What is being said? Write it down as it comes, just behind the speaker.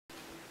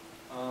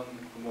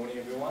Good morning,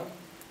 everyone.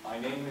 My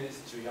name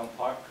is Joo Hyung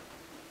Park,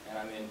 and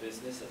I'm in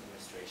business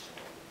administration.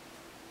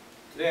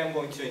 Today I'm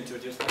going to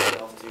introduce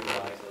myself to you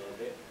guys a little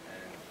bit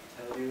and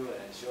tell you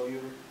and show you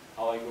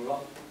how I grew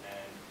up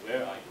and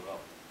where I grew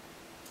up.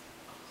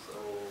 So,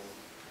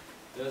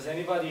 does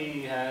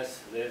anybody has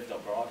lived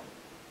abroad?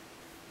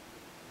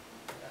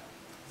 Yeah,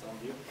 some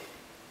of you?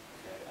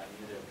 Okay, I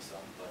knew there would be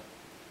some, but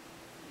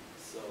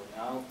so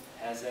now,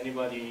 has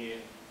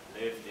anybody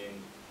lived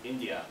in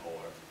India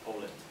or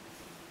Poland?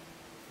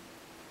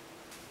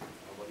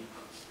 Nobody?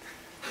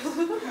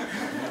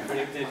 I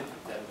predicted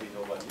there would be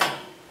nobody.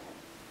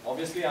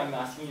 Obviously, I'm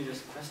asking you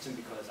this question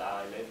because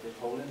I lived in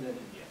Poland and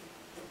India.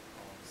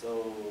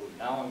 So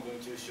now I'm going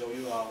to show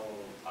you how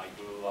I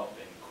grew up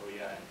in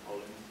Korea and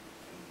Poland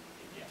and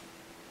India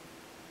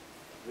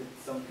with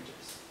some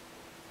pictures.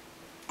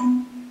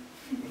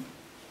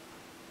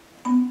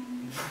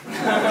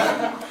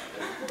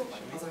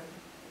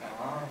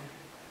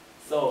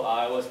 So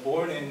I was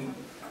born in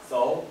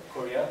Seoul,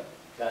 Korea.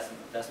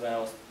 That's when I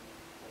was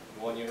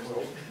 1 year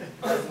old.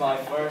 That's my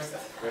first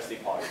birthday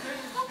party.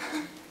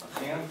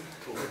 And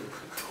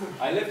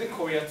I lived in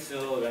Korea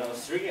till when I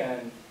was 3,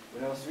 and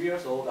when I was 3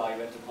 years old, I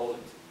went to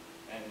Poland.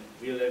 And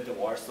we lived in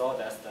Warsaw,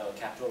 that's the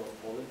capital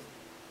of Poland.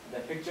 And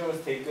that picture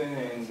was taken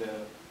in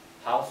the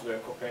house where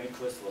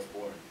Copernicus was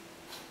born.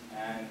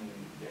 And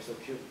they're so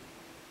cute.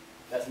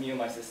 That's me and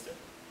my sister.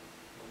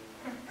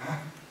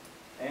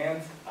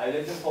 And I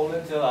lived in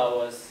Poland till I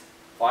was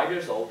 5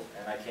 years old,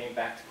 and I came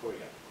back to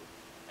Korea.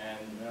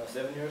 And when I was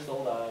 7 years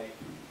old, I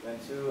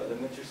went to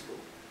elementary school.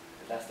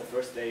 And that's the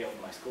first day of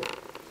my school.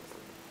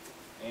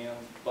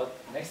 But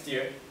next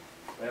year,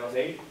 when I was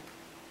 8,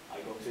 I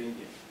go to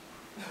India.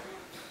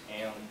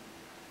 And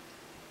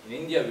in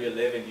India, we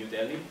live in New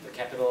Delhi, the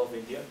capital of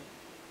India.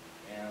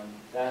 And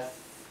that's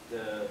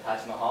the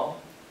Taj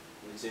Mahal,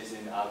 which is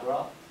in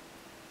Agra.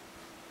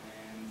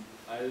 And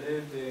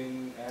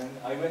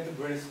I went to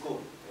British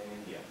school in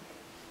India,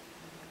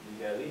 New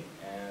Delhi.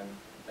 And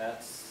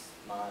that's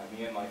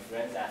me and my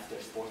friends after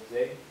sports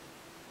day.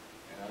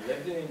 And I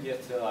lived in India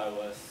till I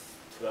was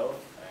 12,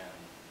 and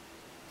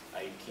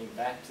I came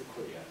back to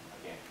Korea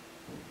again.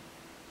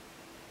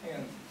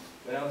 And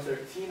when I was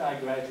 13, I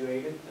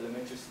graduated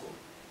elementary school.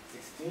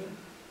 16,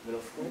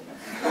 middle school. 19,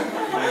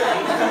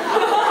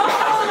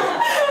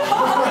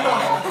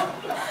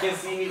 you can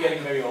see me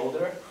getting very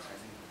older.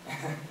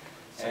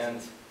 And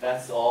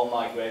that's all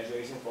my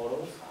graduation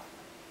photos.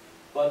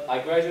 But I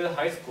graduated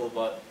high school,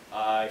 but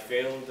I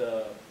failed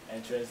the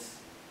entrance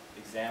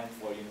exam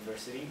for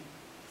university.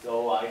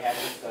 So I had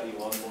to study 1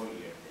 more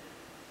year.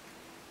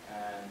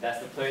 And that's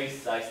the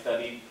place I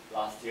studied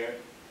last year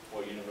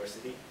for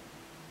university.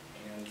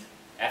 And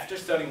after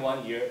studying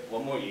 1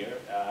 more year,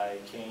 I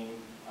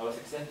was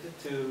accepted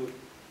to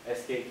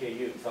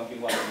SKKU,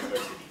 Sungkyunkwan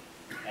University.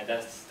 And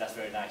that's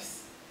very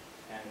nice.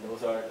 And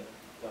those are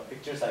the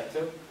pictures I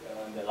took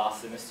in the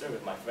last semester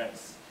with my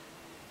friends.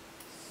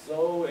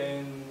 So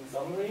in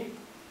summary,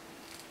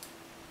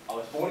 I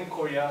was born in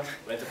Korea,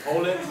 went to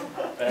Poland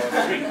when I was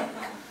 3,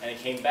 and I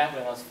came back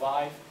when I was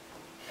 5,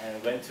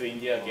 and went to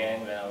India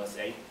again when I was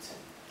 8,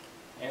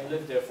 and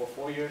lived there for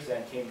 4 years,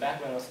 and came back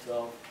when I was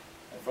 12,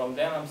 and from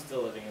then I'm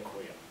still living in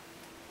Korea.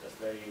 That's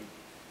very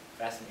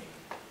fascinating,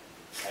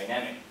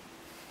 dynamic.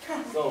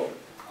 So,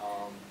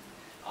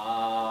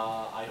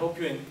 I hope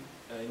you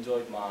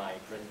enjoyed my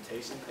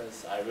presentation,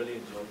 because I really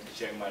enjoyed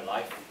sharing my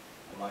life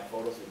and my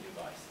photos with you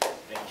guys.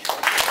 Thank you.